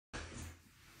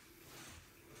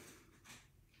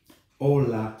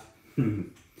Hola.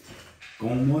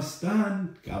 ¿Cómo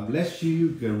están? God bless you.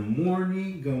 Good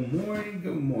morning. Good morning.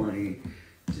 Good morning.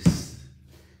 Just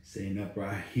saying up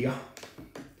right here.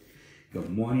 Good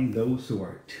morning, those who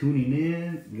are tuning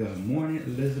in. Good morning,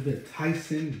 Elizabeth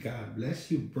Tyson. God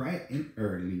bless you bright and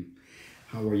early.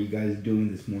 How are you guys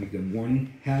doing this morning? Good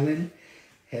morning, Helen.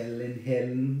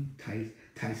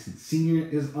 Tyson Sr.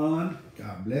 is on.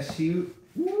 God bless you.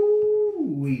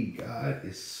 Woo! God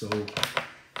is so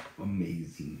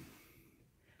amazing.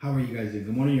 How are you guys doing?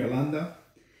 Good morning, Yolanda.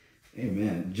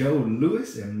 Amen. Joe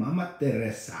Lewis and Mama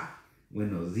Teresa.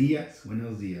 Buenos días.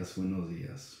 Buenos días. Buenos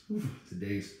días.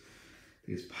 Today's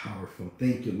powerful.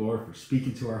 Thank you, Lord, for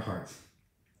speaking to our hearts.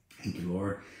 Thank you,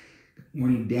 Lord. Good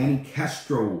morning, Danny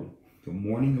Castro. Good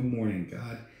morning. Good morning.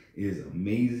 God is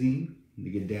amazing. To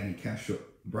get Danny Castro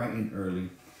bright and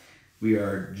early. We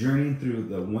are journeying through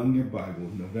the 1 Year Bible,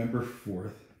 November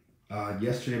 4th.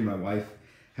 Yesterday, my wife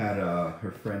had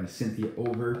her friend Cynthia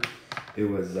over. It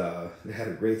was they had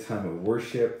a great time of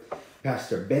worship.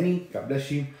 Pastor Benny, God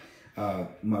bless you.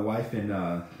 My wife and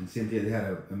Cynthia, they had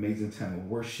an amazing time of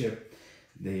worship.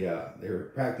 They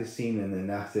were practicing, and then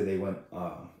after they went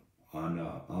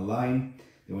online.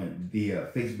 They went via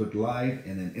Facebook Live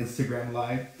and then Instagram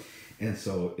Live, and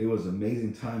so it was an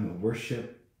amazing time of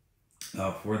worship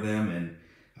for them. And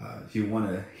if you want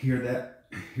to hear them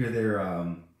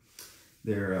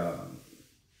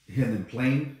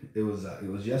playing, it was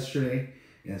yesterday,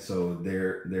 and so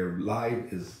their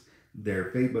live is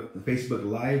their Facebook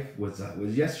Live was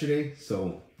yesterday.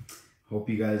 So hope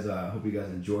you guys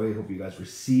enjoy. Hope you guys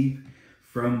receive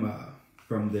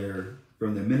from their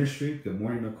ministry. Good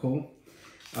morning, Nicole.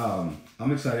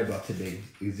 I'm excited about today.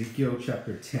 Ezekiel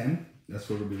chapter 10. That's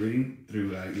what we'll be reading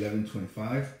through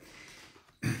 11:25.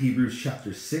 Hebrews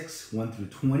chapter 6, 1 through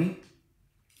 20.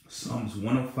 Psalms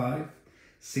 105,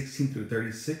 16 through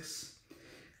 36.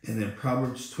 And then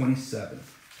Proverbs 27.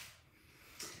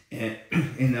 And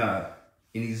in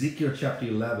Ezekiel chapter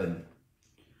 11,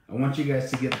 I want you guys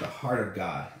to get the heart of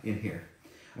God in here.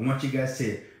 I want you guys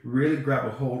to really grab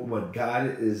a hold of what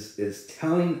God is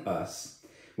telling us.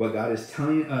 What God is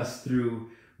telling us through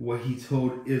what he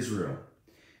told Israel.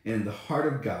 And the heart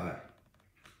of God.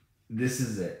 This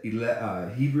is it.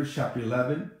 Hebrews chapter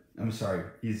 11. I'm sorry.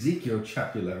 Ezekiel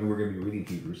chapter 11. We're going to be reading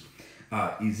Hebrews.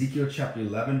 Ezekiel chapter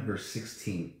 11 verse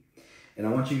 16. And I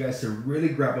want you guys to really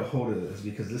grab a hold of this,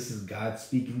 because this is God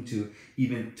speaking to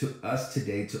even to us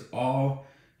today, to all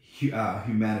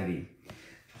humanity.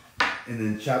 And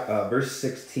then verse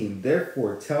 16,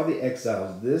 therefore tell the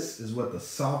exiles, this is what the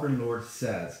sovereign Lord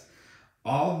says.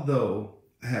 Although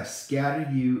I have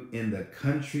scattered you in the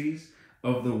countries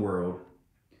of the world,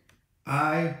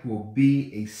 I will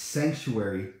be a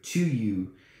sanctuary to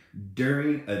you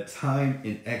during a time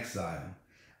in exile.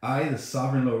 I, the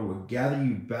sovereign Lord, will gather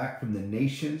you back from the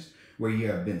nations where you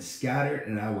have been scattered,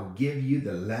 and I will give you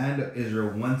the land of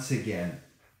Israel once again.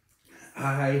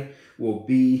 I will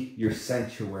be your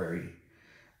sanctuary.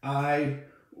 I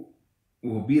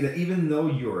will be that even though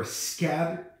you are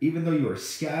scattered, even though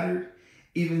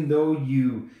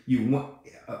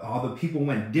all the people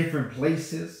went different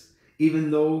places,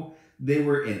 even though they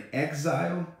were in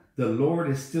exile, the Lord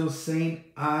is still saying,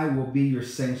 I will be your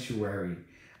sanctuary.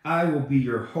 I will be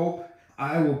your hope.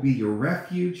 I will be your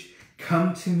refuge.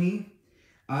 Come to me.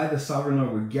 I, the sovereign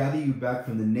Lord, will gather you back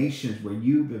from the nations where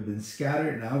you have been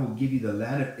scattered, and I will give you the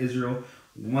land of Israel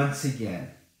once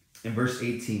again. In verse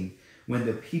 18, when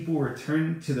the people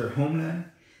return to their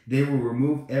homeland, they will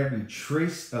remove every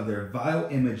trace of their vile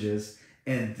images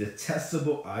and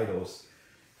detestable idols.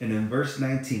 And in verse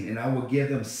 19, and I will give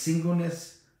them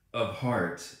singleness of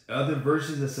heart. Other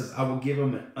verses it says, I will give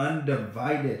them an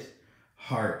undivided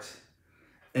heart,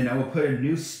 and I will put a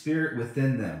new spirit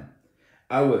within them.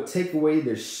 I will take away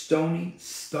their stony,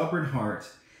 stubborn heart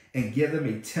and give them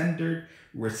a tender,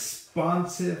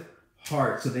 responsive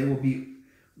heart. So they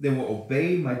will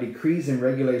obey my decrees and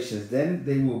regulations. Then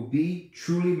they will be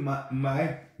truly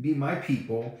my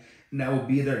people, and I will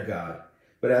be their God.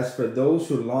 But as for those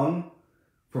who long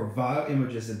for vile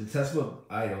images and detestable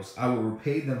idols, I will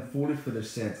repay them fully for their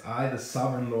sins. I, the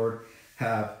sovereign Lord,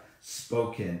 have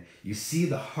spoken. You see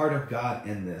the heart of God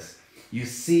in this. You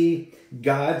see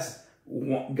God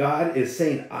is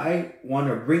saying, I want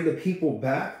to bring the people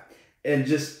back, and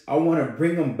I want to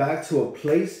bring them back to a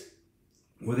place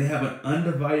where they have an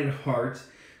undivided heart,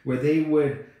 where they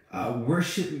would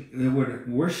worship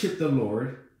the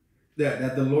Lord,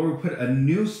 that the Lord would put a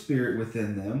new spirit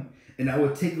within them, and I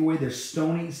would take away their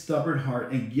stony, stubborn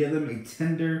heart and give them a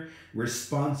tender,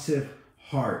 responsive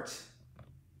heart.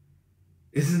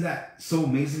 Isn't that so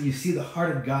amazing? You see the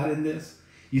heart of God in this?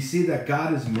 You see that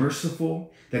God is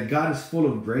merciful, that God is full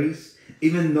of grace,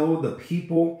 even though the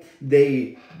people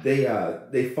they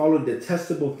followed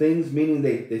detestable things, meaning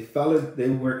they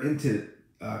were into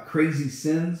crazy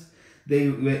sins. They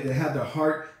had their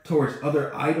heart towards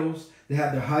other idols. They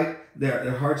had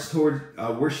their hearts towards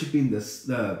worshiping the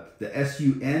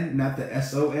S-U-N, not the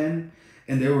S-O-N.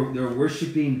 And they were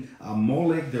worshiping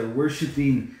Molech. They're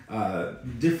worshiping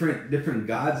different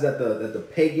gods that the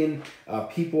pagan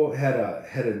people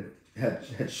had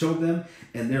showed them,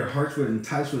 and their hearts were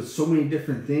enticed with so many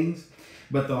different things.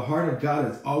 But the heart of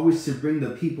God is always to bring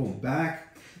the people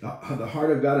back. The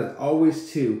heart of God is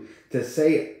always to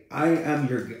say, I am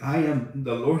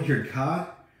the Lord your God.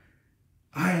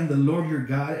 I am the Lord your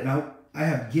God, and I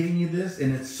have given you this,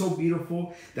 and it's so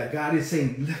beautiful that God is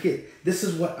saying, look this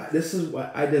is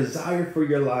what I desire for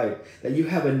your life, that you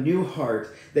have a new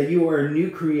heart, that you are a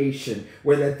new creation,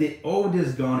 where that the old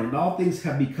is gone and all things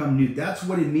have become new. That's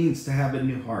what it means to have a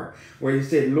new heart, where you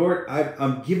say, Lord,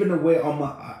 I'm giving away all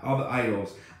the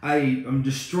idols. I am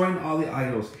destroying all the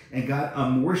idols, and God,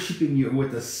 I'm worshiping you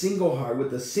with a single heart,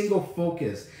 with a single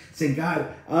focus, saying,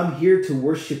 God, I'm here to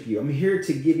worship you. I'm here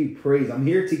to give you praise. I'm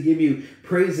here to give you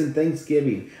praise and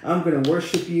thanksgiving. I'm going to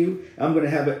worship you. I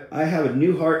have a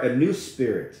new heart, a new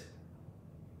spirit.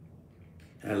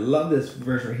 And I love this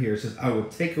verse right here. It says, I will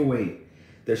take away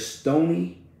their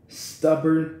stony,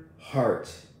 stubborn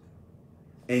heart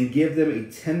and give them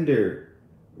a tender,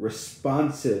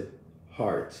 responsive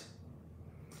heart.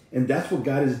 And that's what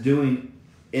God is doing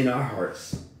in our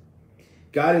hearts.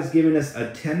 God is giving us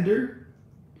a tender,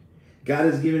 God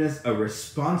is giving us a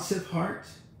responsive heart.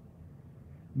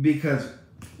 Because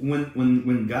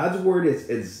when God's word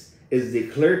is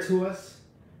declared to us,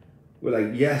 we're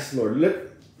like, yes, Lord.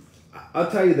 Look,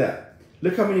 I'll tell you that.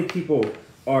 Look how many people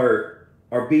are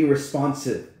being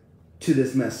responsive to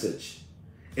this message.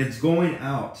 It's going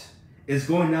out. It's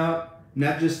going out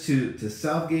not just to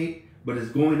Southgate, but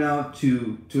it's going out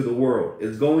to the world.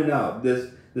 It's going out. This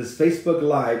Facebook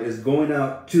Live is going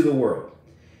out to the world.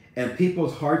 And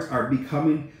people's hearts are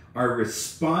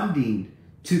responding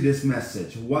to this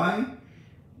message. Why?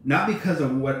 Not because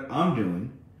of what I'm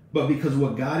doing, but because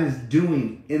what God is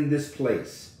doing in this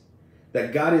place.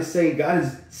 That God is saying, God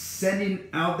is sending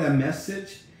out that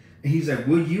message. And he's like,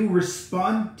 will you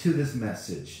respond to this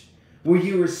message? Will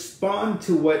you respond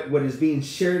to what is being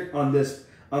shared on this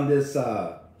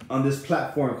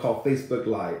platform called Facebook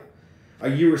Live? Are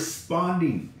you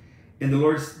responding? And the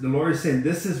Lord is saying,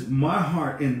 this is my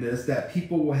heart in this, that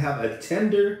people will have a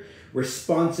tender,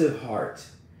 responsive heart.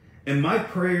 And my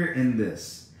prayer in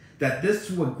this, that this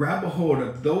will grab a hold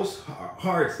of those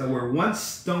hearts that were once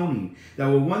stony, that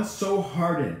were once so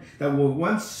hardened, that were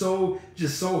once so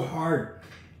hard,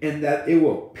 and that it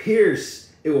will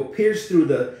pierce through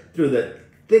the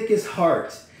thickest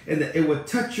heart, and that it will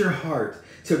touch your heart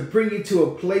to bring you to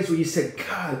a place where you say,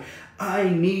 God, I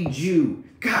need you.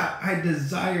 God, I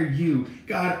desire you.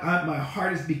 God, my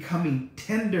heart is becoming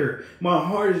tender. My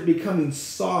heart is becoming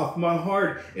soft. My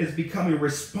heart is becoming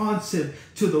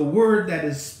responsive to the word that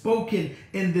is spoken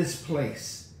in this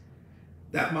place.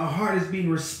 That my heart is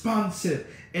being responsive.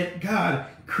 And God,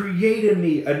 create in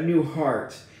me a new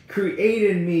heart. Create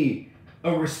in me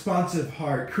a responsive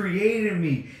heart. Create in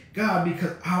me, God,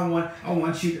 because I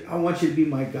want you to be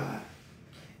my God.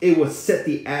 It will set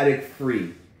the addict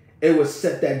free. It would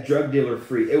set that drug dealer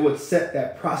free. It would set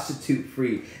that prostitute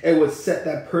free. It would set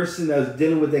that person that is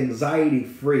dealing with anxiety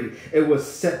free. It would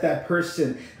set that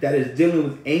person that is dealing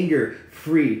with anger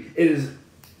free. It is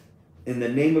in the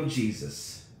name of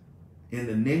Jesus. In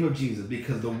the name of Jesus.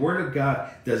 Because the word of God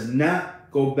does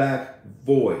not go back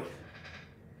void.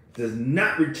 Does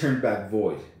not return back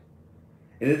void.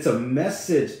 And it's a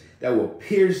message that will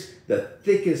pierce the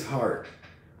thickest heart.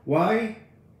 Why?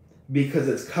 Because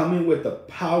it's coming with the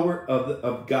power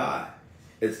of God.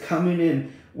 It's coming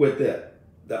in with the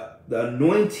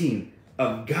anointing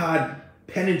of God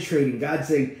penetrating. God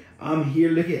saying, I'm here.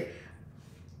 Look at,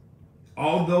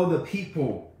 although the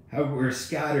people were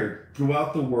scattered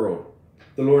throughout the world,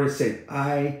 the Lord is saying,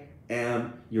 I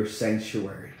am your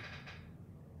sanctuary.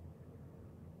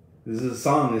 This is a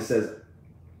song that says,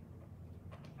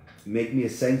 make me a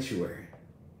sanctuary.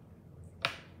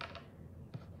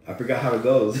 I forgot how it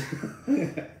goes,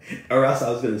 or else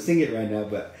I was going to sing it right now.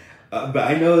 But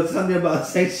I know it's something about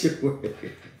sanctuary.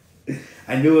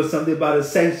 I knew it was something about a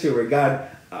sanctuary. God,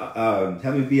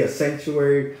 have me be a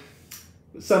sanctuary,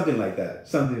 something like that,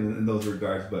 something in those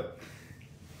regards. But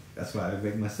that's why I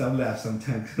make myself laugh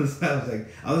sometimes, because I was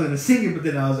going to sing it, but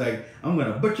then I was like, I'm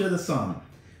going to butcher the song.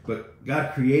 But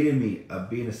God created me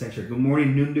being a sanctuary. Good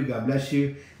morning, Nundu. God bless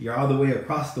you. You're all the way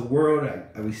across the world.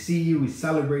 We see you. We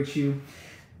celebrate you.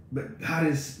 But God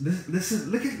is this is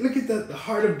look at the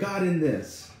heart of God in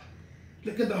this.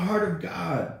 Look at the heart of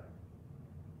God.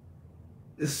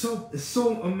 It's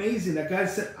so amazing that God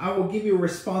said, I will give you a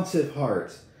responsive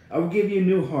heart. I will give you a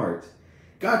new heart.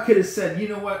 God could have said, you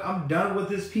know what? I'm done with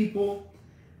this people.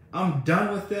 I'm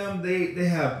done with them. They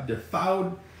have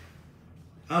defiled.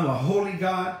 I'm a holy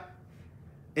God,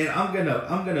 and I'm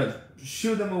gonna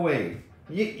shoo them away.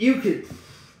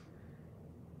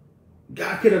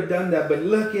 God could have done that, but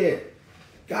look at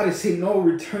God is saying, no,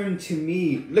 return to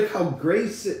me. Look how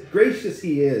gracious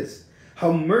He is,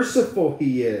 how merciful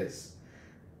He is.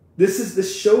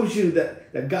 This shows you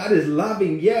that God is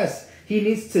loving. Yes, He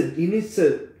needs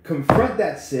to confront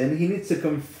that sin. He needs to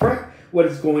confront what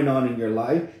is going on in your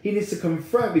life. He needs to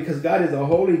confront, because God is a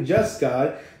holy, just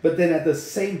God. But then at the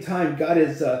same time, God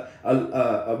is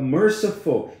a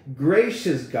merciful,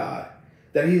 gracious God.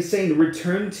 That He's saying,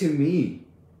 return to me.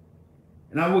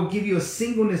 And I will give you a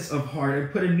singleness of heart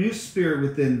and put a new spirit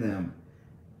within them.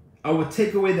 I will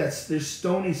take away their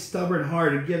stony, stubborn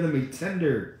heart and give them a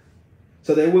tender,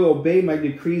 so they will obey my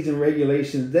decrees and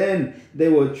regulations. Then they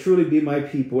will truly be my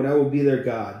people, and I will be their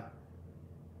God.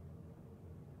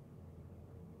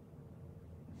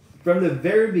 From the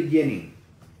very beginning,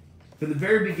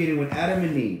 when Adam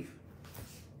and Eve,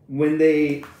 when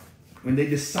they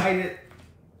decided,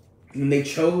 when they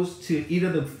chose to eat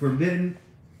of the forbidden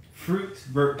fruit,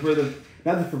 not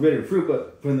the forbidden fruit,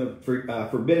 but from the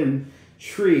forbidden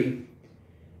tree,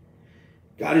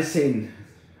 God is saying,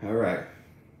 all right,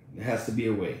 there has to be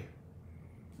a way.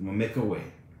 I'm going to make a way.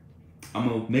 I'm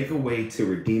going to make a way to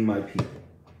redeem my people.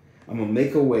 I'm going to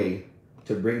make a way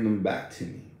to bring them back to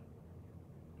me.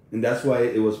 And that's why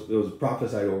it was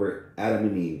prophesied over Adam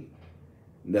and Eve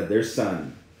that their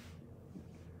son,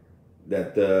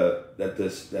 that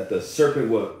the serpent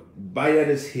will bite at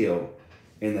his heel,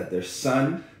 and that their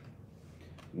son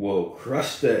will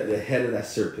crush the head of that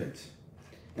serpent.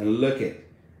 And look at,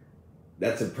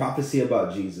 that's a prophecy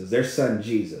about Jesus, their son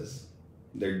Jesus,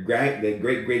 their great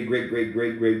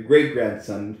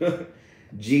grandson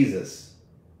Jesus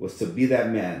was to be that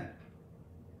man,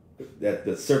 that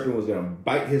the serpent was going to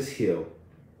bite his heel,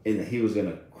 and that he was going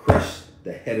to crush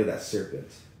the head of that serpent.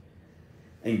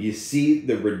 And you see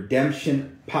the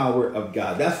redemption power of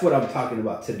God. That's what I'm talking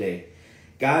about today.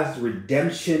 God's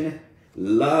redemption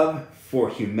love for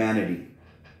humanity.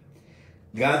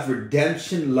 God's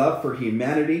redemption love for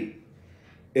humanity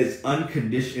is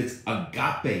unconditional. It's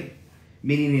agape,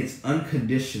 meaning it's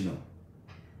unconditional.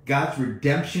 God's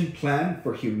redemption plan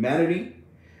for humanity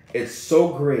is so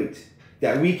great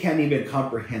that we can't even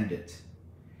comprehend it.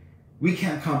 We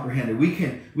can't comprehend it.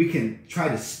 We can try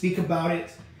to speak about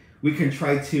it. We can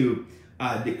try to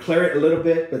declare it a little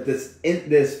bit, but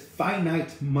this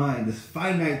finite mind, this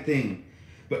finite thing.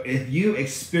 But if you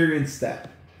experience that,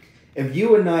 if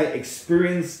you and I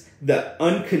experience the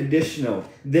unconditional,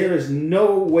 there is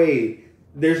no way,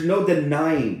 there's no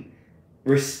denying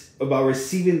about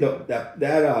receiving that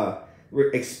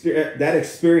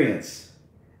experience,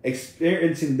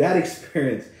 experiencing that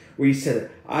experience where you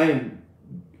said, I'm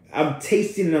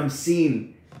tasting and I'm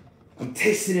seeing, I'm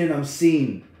tasting and I'm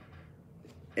seeing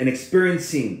and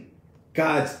experiencing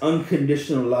God's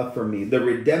unconditional love for me, the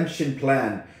redemption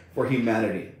plan for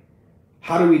humanity.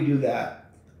 How do we do that?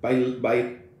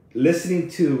 By listening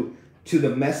to the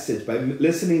message, by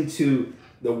listening to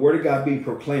the word of God being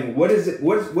proclaimed. What is it?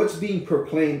 What's being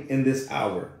proclaimed in this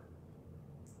hour?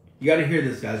 You got to hear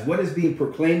this, guys. What is being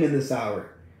proclaimed in this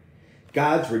hour?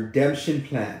 God's redemption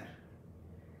plan.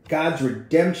 God's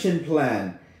redemption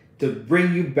plan to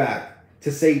bring you back,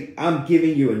 to say, I'm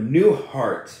giving you a new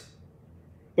heart.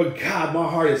 But God, my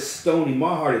heart is stony. My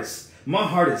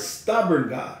heart is stubborn,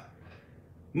 God.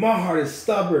 My heart is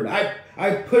stubborn.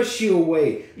 I push you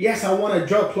away. Yes, I want to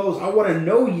draw close. I want to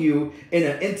know you in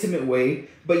an intimate way,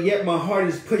 but yet my heart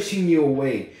is pushing you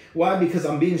away. Why? Because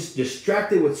I'm being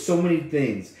distracted with so many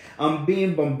things. I'm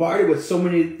being bombarded with so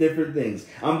many different things.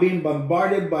 I'm being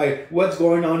bombarded by what's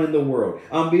going on in the world.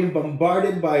 I'm being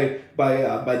bombarded by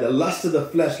the lust of the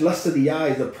flesh, lust of the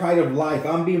eyes, the pride of life.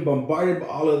 I'm being bombarded by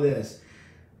all of this.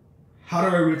 How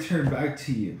do I return back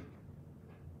to you?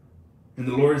 And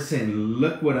the Lord is saying,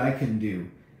 look what I can do.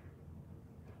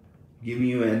 Giving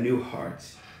you a new heart.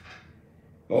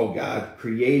 Oh God,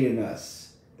 create in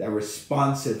us that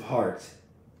responsive heart.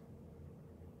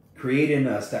 Create in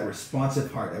us that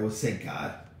responsive heart that will say,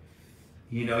 God,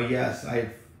 you know, yes,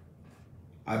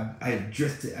 I've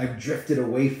drifted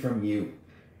away from you.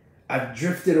 I've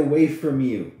drifted away from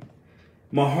you.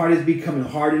 My heart is becoming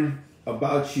hardened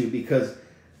about you because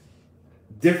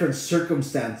different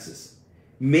circumstances.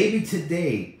 Maybe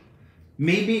today,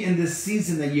 maybe in this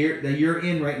season that you're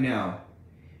in right now,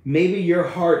 maybe your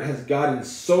heart has gotten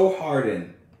so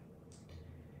hardened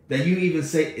that you even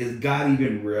say, is God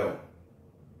even real?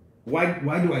 Why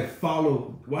do I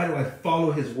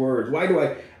follow his words?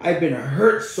 I've been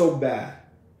hurt so bad.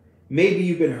 Maybe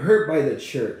you've been hurt by the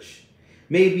church.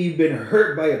 Maybe you've been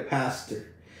hurt by a pastor.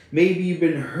 Maybe you've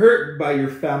been hurt by your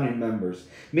family members.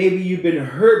 Maybe you've been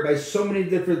hurt by so many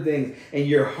different things, and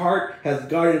your heart has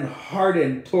gotten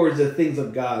hardened towards the things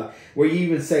of God, where you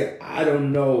even say, I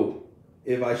don't know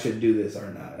if I should do this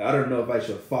or not. I don't know if I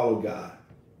should follow God.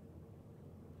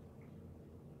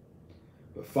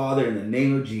 But Father, in the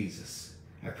name of Jesus,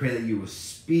 I pray that you will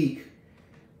speak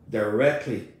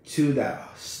directly to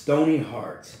that stony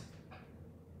heart,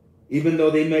 even though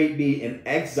they may be in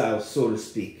exile, so to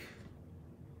speak.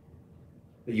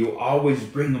 That you will always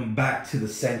bring them back to the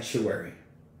sanctuary.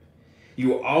 You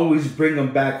will always bring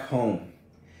them back home.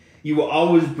 You will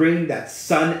always bring that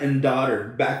son and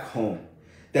daughter back home.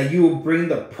 That you will bring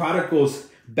the prodigals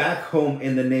back home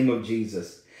in the name of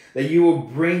Jesus. That you will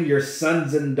bring your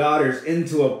sons and daughters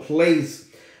into a place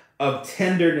of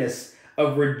tenderness,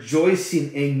 of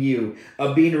rejoicing in you,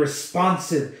 of being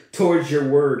responsive towards your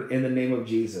word in the name of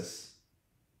Jesus.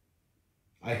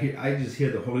 I just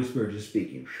hear the Holy Spirit just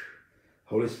speaking.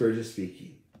 Holy Spirit is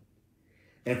speaking.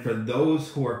 And for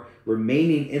those who are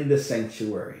remaining in the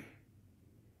sanctuary,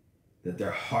 that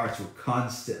their hearts will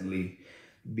constantly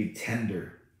be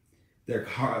tender. Their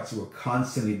hearts will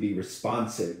constantly be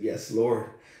responsive. Yes, Lord,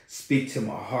 speak to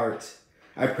my heart.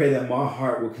 I pray that my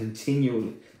heart will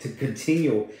continue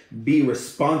be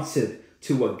responsive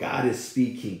to what God is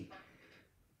speaking.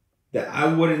 That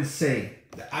I wouldn't say,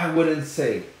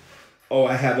 oh,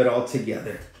 I have it all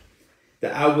together.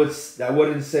 That I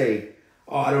wouldn't say,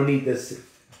 oh, I don't need this.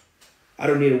 I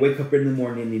don't need to wake up in the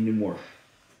morning anymore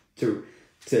to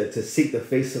seek the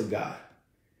face of God.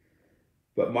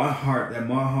 But my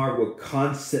heart will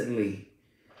constantly,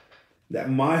 Mando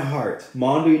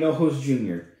Hinojos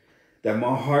Jr., that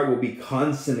my heart will be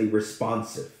constantly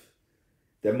responsive.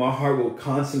 That my heart will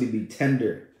constantly be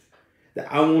tender.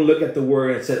 That I won't look at the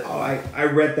word and say, oh, I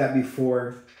read that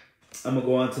before. I'm going to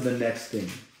go on to the next thing.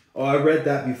 Oh, I read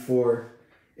that before,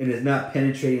 and it's not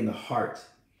penetrating the heart.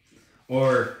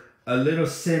 Or a little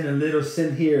sin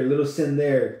here, a little sin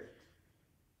there.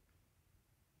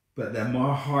 But that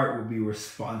my heart will be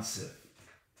responsive.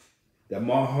 That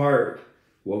my heart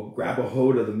will grab a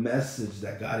hold of the message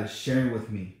that God is sharing with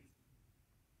me.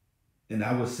 And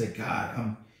I will say,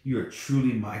 God, you are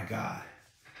truly my God.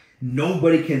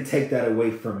 Nobody can take that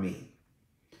away from me.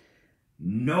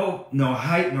 No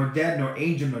height, nor depth, nor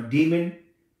angel, nor demon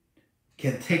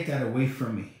can take that away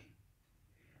from me.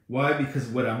 Why? Because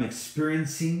what I'm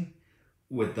experiencing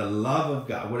with the love of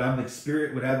God, what I've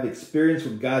experienced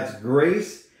with God's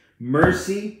grace,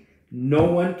 mercy,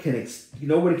 nobody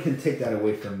can take that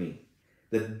away from me.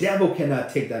 The devil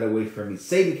cannot take that away from me.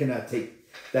 Satan cannot take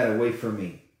that away from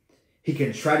me. He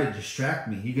can try to distract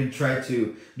me. He can try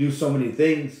to do so many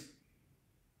things,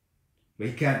 but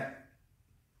he can't.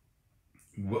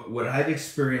 What I've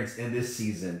experienced in this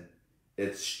season,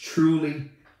 it's truly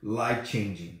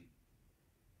life-changing.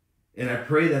 And I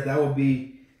pray that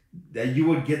you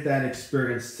would get that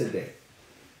experience today.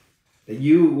 That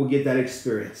you will get that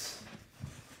experience.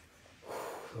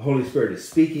 The Holy Spirit is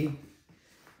speaking.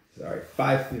 Sorry,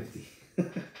 5:50.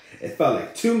 It felt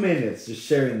like 2 minutes just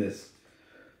sharing this.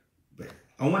 But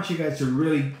I want you guys to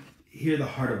really hear the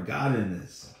heart of God in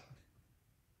this.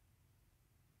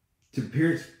 To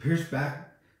pierce back,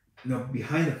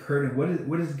 behind the curtain.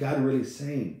 What is God really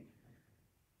saying?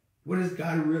 What is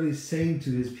God really saying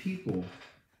to his people?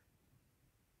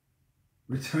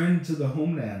 Return to the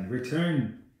homeland.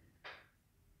 Return.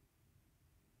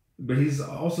 But he's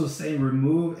also saying,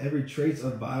 remove every trace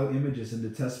of vile images and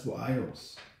detestable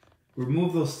idols.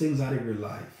 Remove those things out of your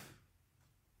life.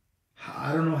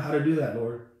 I don't know how to do that,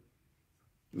 Lord.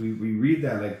 We read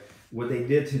that, like what they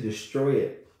did to destroy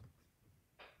it.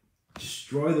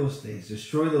 Destroy those things.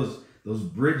 Destroy those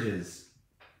bridges.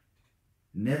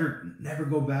 Never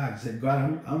go back. Say,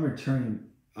 God, I'm returning.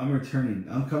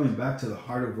 I'm coming back to the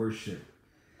heart of worship,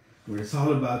 where it's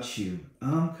all about you.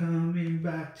 I'm coming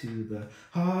back to the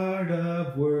heart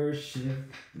of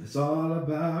worship. It's all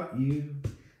about you.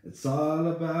 It's all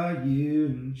about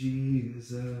you,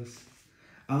 Jesus.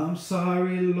 I'm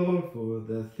sorry, Lord, for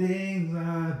the things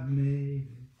I've made.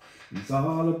 It's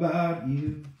all about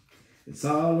you. It's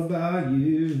all about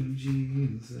you,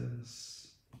 Jesus.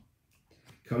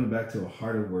 Coming back to a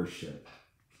heart of worship.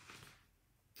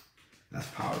 That's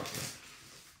powerful.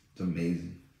 It's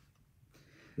amazing.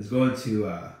 Let's go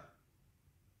into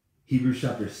Hebrews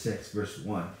chapter 6, verse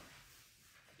 1.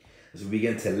 As we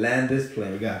begin to land this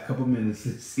plane, we got a couple minutes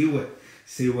to see what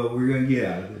we're going to get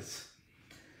out of this.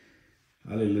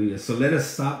 Hallelujah. So let us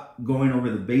stop going over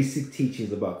the basic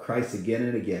teachings about Christ again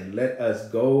and again. Let us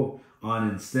go on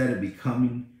instead of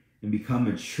become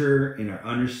mature in our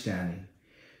understanding.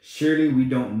 Surely we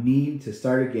don't need to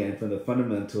start again from the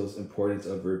fundamentals importance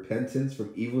of repentance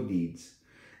from evil deeds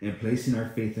and placing our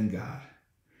faith in God.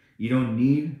 You don't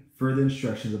need further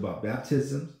instructions about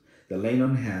baptisms, the laying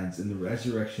on hands, and the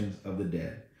resurrections of the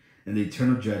dead, and the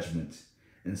eternal judgment.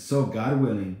 And so, God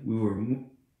willing,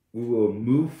 we will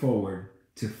move forward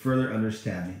to further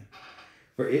understanding.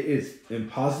 For it is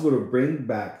impossible to bring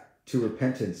back to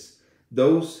repentance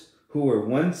those who were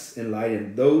once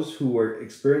enlightened, those who were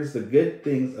experienced the good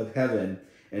things of heaven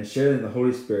and shared in the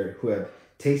Holy Spirit, who have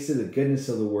tasted the goodness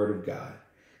of the Word of God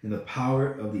and the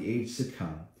power of the age to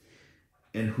come,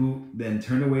 and who then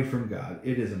turn away from God.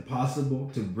 It is impossible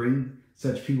to bring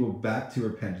such people back to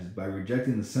repentance by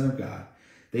rejecting the Son of God.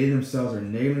 They themselves are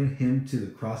nailing him to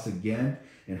the cross again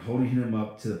and holding him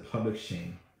up to the public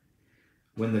shame.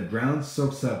 When the ground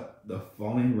soaks up the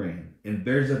falling rain and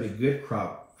bears up a good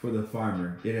crop for the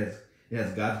farmer, it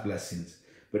has God's blessings.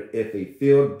 But if a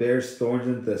field bears thorns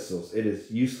and thistles, it is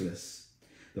useless.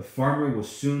 The farmer will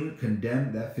soon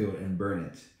condemn that field and burn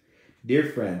it. Dear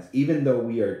friends, even though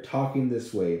we are talking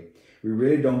this way, we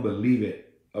really don't believe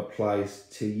it applies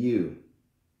to you.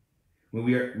 When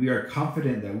we are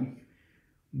confident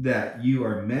that you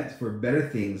are meant for better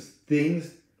things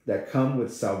that come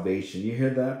with salvation. You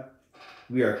hear that?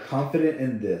 We are confident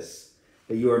in this,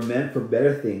 that you are meant for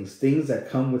better things that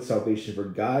come with salvation. For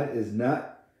God is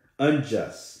not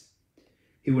unjust.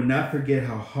 He will not forget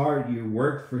how hard you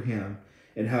worked for him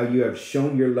and how you have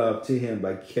shown your love to him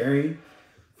by caring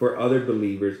for other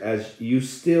believers as you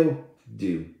still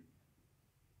do.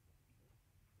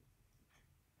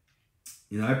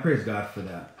 I praise God for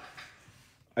that.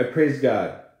 I praise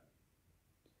God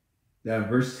that in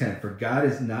verse 10, for God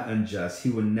is not unjust. He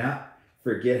will not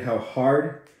forget how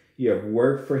hard you have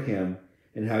worked for him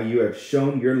and how you have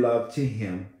shown your love to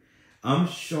him. I'm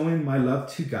showing my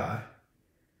love to God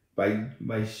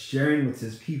by sharing with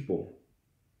his people.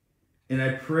 And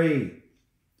I pray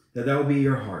that will be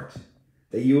your heart.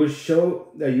 That you will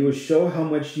show how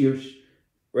much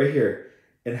right here,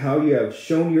 and how you have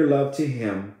shown your love to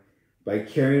him by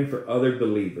caring for other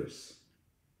believers.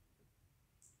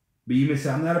 But you may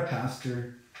say, I'm not a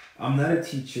pastor, I'm not a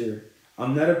teacher,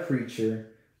 I'm not a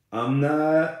preacher, I'm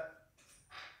not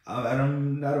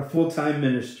a full-time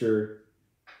minister.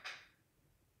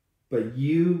 But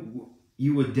you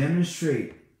would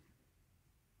demonstrate.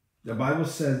 The Bible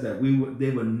says that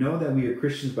they would know that we are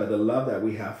Christians by the love that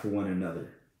we have for one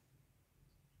another.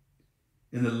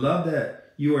 And the love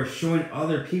that you are showing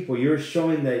other people, you're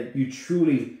showing that you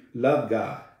truly love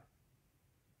God.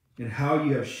 And how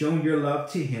you have shown your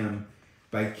love to him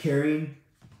by caring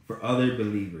for other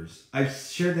believers. I've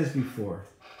shared this before.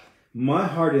 My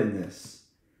heart in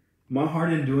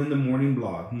doing the morning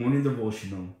blog, morning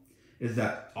devotional, is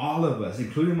that all of us,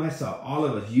 including myself, all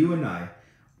of us, you and I,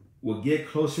 will get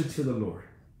closer to the Lord.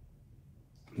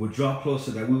 We'll draw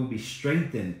closer, that we will be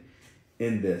strengthened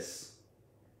in this.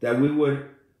 That we will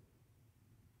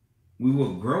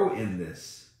grow in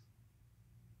this.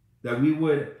 That we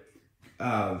would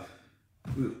that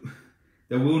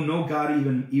we'll know God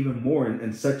even more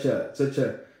in such a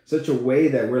way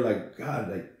that we're like,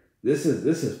 God, like this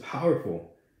is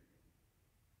powerful.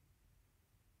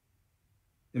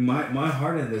 And my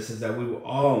heart in this is that we will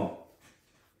all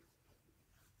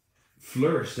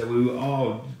flourish, that we will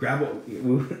all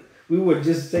we would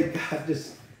just say, God,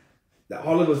 just that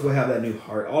all of us will have that new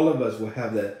heart. All of us will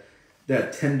have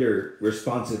that tender,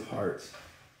 responsive heart.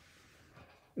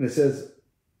 And it says,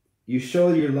 you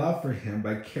show your love for him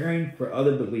by caring for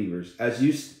other believers as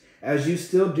you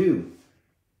still do.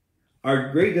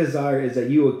 Our great desire is that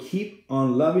you will keep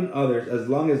on loving others as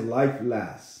long as life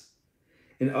lasts.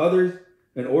 In order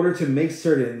to make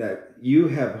certain that you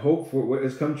have hope for what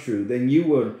has come true, then you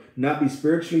will not be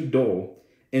spiritually dull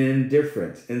and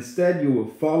indifferent. Instead, you will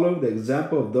follow the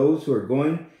example of those who are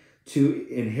going to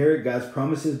inherit God's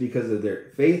promises because of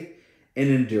their faith and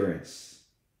endurance.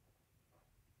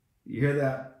 You hear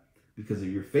that? Because of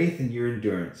your faith and your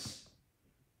endurance.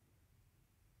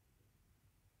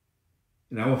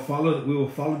 And we will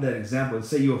follow that example. And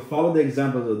say you will follow the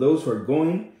examples of those who are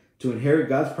going to inherit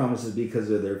God's promises because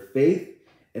of their faith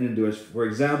and endurance. For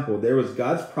example, there was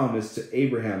God's promise to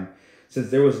Abraham.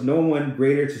 Since there was no one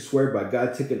greater to swear by,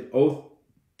 God took an oath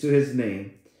to his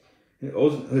name.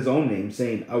 his own name,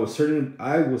 saying, I will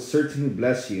certainly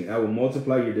bless you, and I will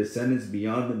multiply your descendants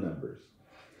beyond the numbers.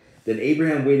 Then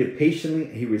Abraham waited patiently,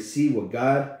 and he received what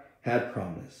God had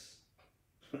promised.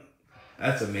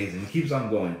 That's amazing. It keeps on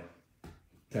going.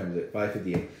 What time is it?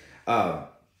 5:58.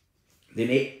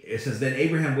 It says, then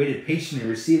Abraham waited patiently and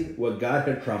received what God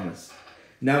had promised.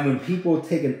 Now, when people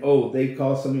take an oath, they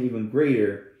call something even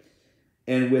greater,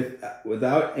 and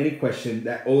without any question,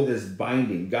 that oath is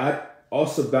binding. God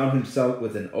also bound himself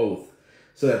with an oath,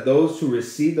 so that those who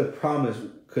receive the promise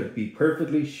could be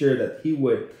perfectly sure that he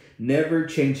would never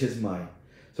change his mind.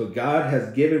 So God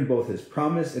has given both his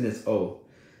promise and his oath.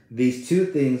 These two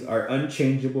things are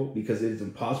unchangeable because it is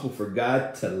impossible for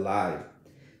God to lie.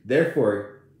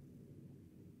 Therefore,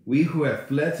 we who have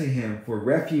fled to him for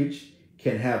refuge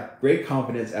can have great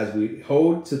confidence as we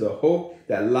hold to the hope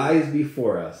that lies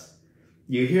before us.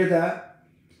 You hear that?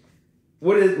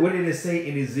 What did it say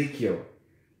in Ezekiel?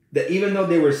 That even though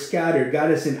they were scattered,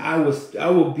 God is saying, I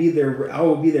will be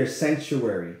their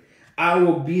sanctuary. I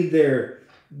will be their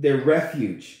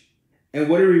refuge. And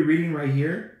what are we reading right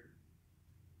here?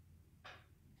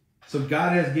 So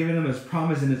God has given them his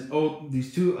promise and his oath,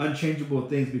 these two unchangeable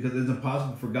things, because it's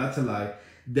impossible for God to lie.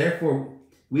 Therefore,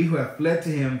 we who have fled to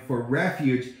him for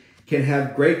refuge can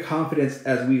have great confidence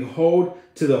as we hold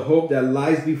to the hope that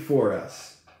lies before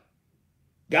us.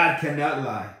 God cannot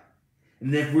lie.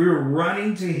 And if we're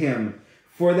running to him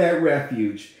for that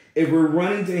refuge, if we're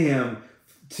running to him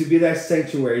to be that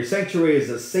sanctuary is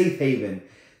a safe haven.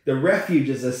 The refuge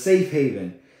is a safe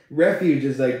haven. Refuge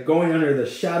is like going under the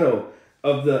shadow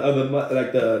of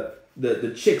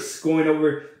the chicks going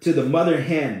over to the mother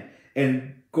hen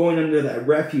and going under that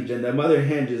refuge, and the mother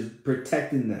hen is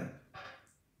protecting them.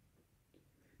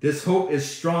 This hope is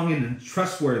strong and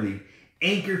trustworthy,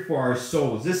 anchor for our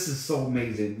souls. This is so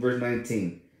amazing. Verse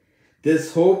 19.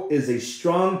 This hope is a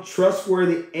strong,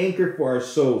 trustworthy anchor for our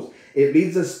souls. It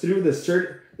leads us through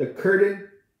the curtain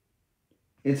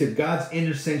into God's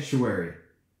inner sanctuary.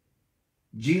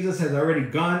 Jesus has already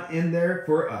gone in there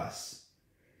for us.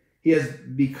 He has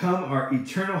become our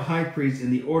eternal high priest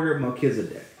in the order of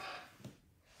Melchizedek.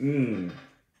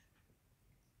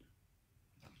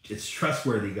 It's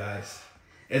trustworthy, guys.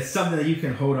 It's something that you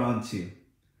can hold on to.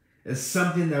 It's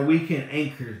something that we can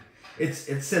anchor. It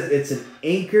says it's an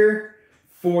anchor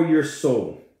for your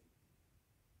soul.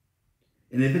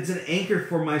 And if it's an anchor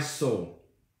for my soul,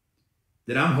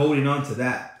 then I'm holding on to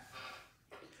that.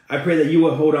 I pray that you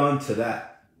will hold on to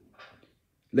that.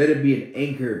 Let it be an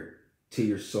anchor to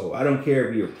your soul. I don't care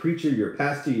if you're a preacher, you're a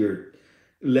pastor,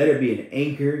 let it be an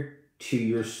anchor to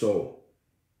your soul.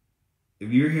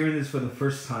 If you're hearing this for the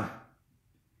first time,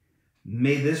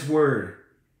 may this word,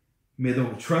 may the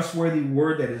trustworthy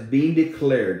word that is being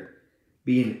declared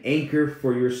be an anchor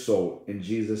for your soul in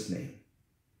Jesus' name.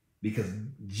 Because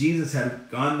Jesus had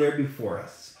gone there before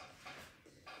us.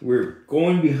 We're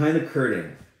going behind the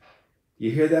curtain.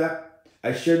 You hear that?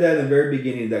 I shared that in the very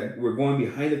beginning, that we're going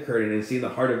behind the curtain and seeing the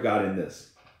heart of God in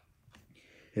this.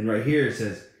 And right here it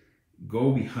says,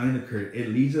 go behind the curtain. It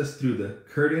leads us through the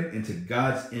curtain into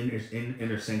God's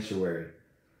inner sanctuary.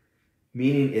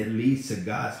 Meaning it leads to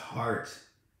God's heart.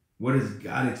 What is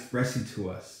God expressing to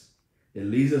us? It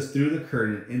leads us through the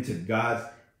curtain into God's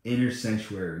inner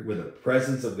sanctuary, where the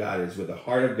presence of God is, where the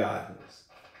heart of God is.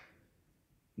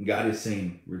 God is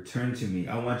saying, return to me.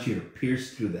 I want you to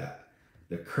pierce through that.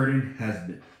 The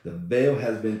veil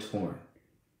has been torn.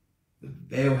 The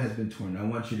veil has been torn. I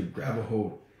want you to grab a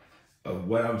hold of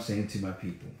what I'm saying to my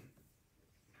people.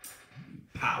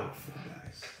 Powerful,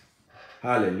 guys.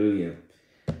 Hallelujah.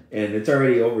 And it's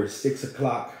already over 6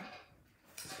 o'clock.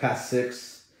 It's past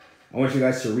 6. I want you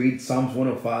guys to read Psalms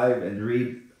 105 and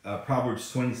read Proverbs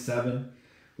 27.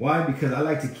 Why? Because I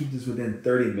like to keep this within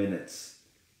 30 minutes.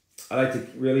 I like to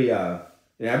really,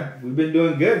 we've been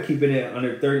doing good keeping it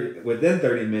within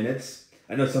 30 minutes.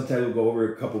 I know sometimes we'll go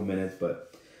over a couple minutes,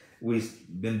 but we've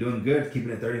been doing good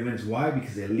keeping it 30 minutes. Why?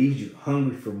 Because it leaves you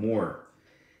hungry for more.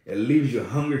 It leaves you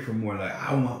hungry for more. Like,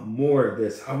 I want more of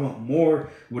this. I want more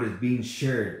what is being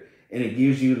shared. And it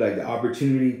gives you like the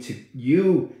opportunity to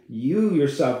you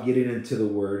yourself getting into the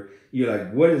word. You're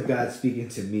like, what is God speaking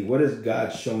to me? What is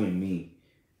God showing me?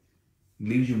 It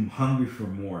leaves you hungry for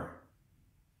more.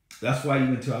 That's why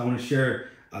even I want to share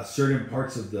certain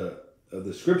parts of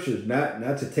the scriptures,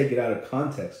 not to take it out of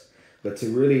context, but to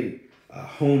really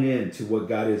hone in to what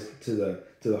God is, to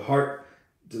the heart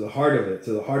of it,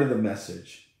 to the heart of the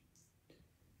message.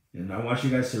 And I want you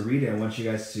guys to read it. I want you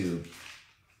guys to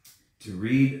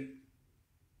read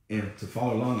and to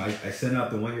follow along. I sent out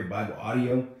the 1-year Bible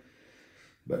audio.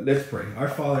 But let's pray. Our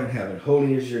Father in heaven,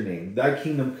 holy is your name. Thy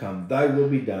kingdom come, thy will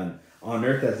be done on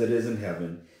earth as it is in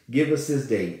heaven. Give us this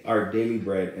day our daily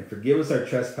bread, and forgive us our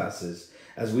trespasses,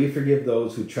 as we forgive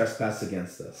those who trespass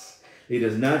against us. Lead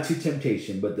us not to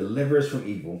temptation, but deliver us from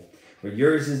evil. For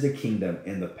yours is the kingdom,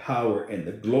 and the power, and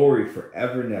the glory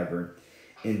forever and ever.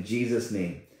 In Jesus'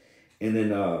 name. And then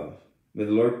may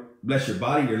the Lord bless your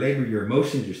body, your labor, your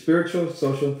emotions, your spiritual,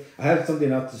 social. I have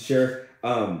something else to share.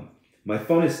 My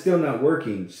phone is still not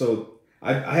working, so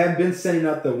I have been sending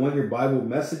out the 1 Year Bible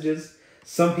messages.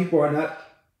 Some people are not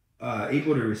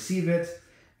able to receive it,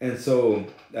 and so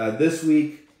this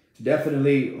week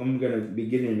definitely I'm gonna be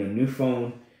getting a new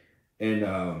phone, and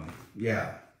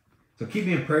yeah. So keep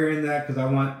me in prayer in that, because I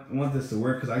want this to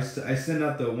work, because I send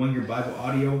out the 1 Year Bible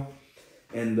audio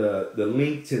and the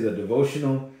link to the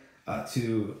devotional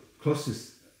to close to,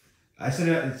 I sent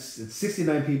it out, it's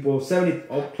 69 people, 70,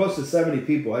 close to 70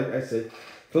 people. I said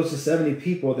close to 70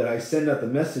 people that I send out the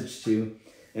message to,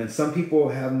 and some people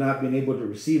have not been able to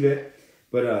receive it.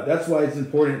 But that's why it's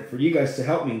important for you guys to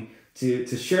help me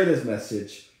to share this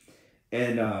message,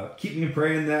 and keep me in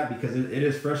prayer in that, because it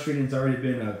is frustrating. It's already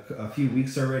been a few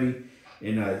weeks already,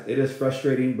 and it is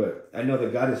frustrating. But I know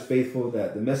that God is faithful,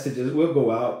 that the messages will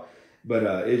go out. But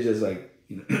it's just like,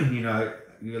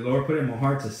 the Lord put it in my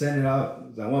heart to send it out.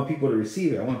 I want people to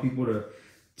receive it. I want people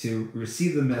to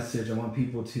receive the message. I want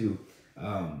people to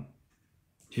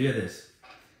hear this.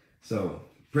 So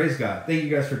praise God. Thank you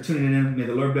guys for tuning in. May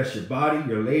the Lord bless your body,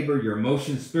 your labor, your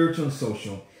emotions, spiritual and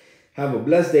social. Have a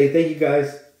blessed day. Thank you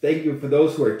guys. Thank you for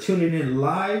those who are tuning in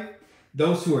live,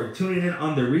 those who are tuning in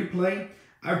on the replay.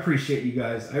 I appreciate you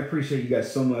guys. I appreciate you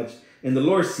guys so much. And the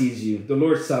Lord sees you. The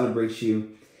Lord celebrates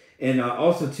you. And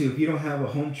also, too, if you don't have a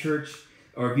home church,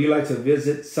 or if you like to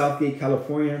visit Southgate,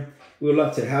 California, we'd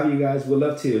love to have you guys. We'd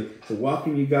love to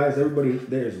welcome you guys. Everybody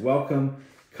there is welcome.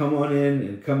 Come on in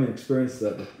and come and experience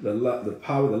the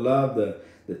power, the love, the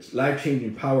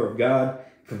life-changing power of God.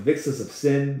 Convicts us of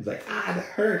sin. It's like, that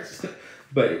hurts.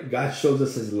 But God shows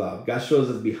us his love. God shows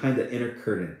us behind the inner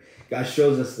curtain. God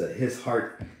shows us his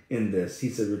heart in this. He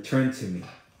said, return to me.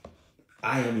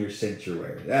 I am your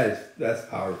sanctuary. That's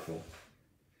powerful.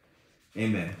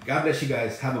 Amen. God bless you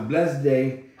guys. Have a blessed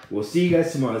day. We'll see you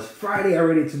guys tomorrow. It's Friday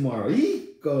already tomorrow.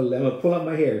 Go. I'm going to pull up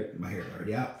my hair. My hair's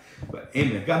already out. But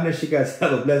amen. God bless you guys.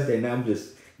 Have a blessed day. Now I'm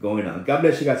just going on. God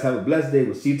bless you guys. Have a blessed day.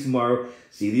 We'll see you tomorrow.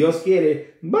 Si Dios quiere.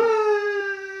 Bye.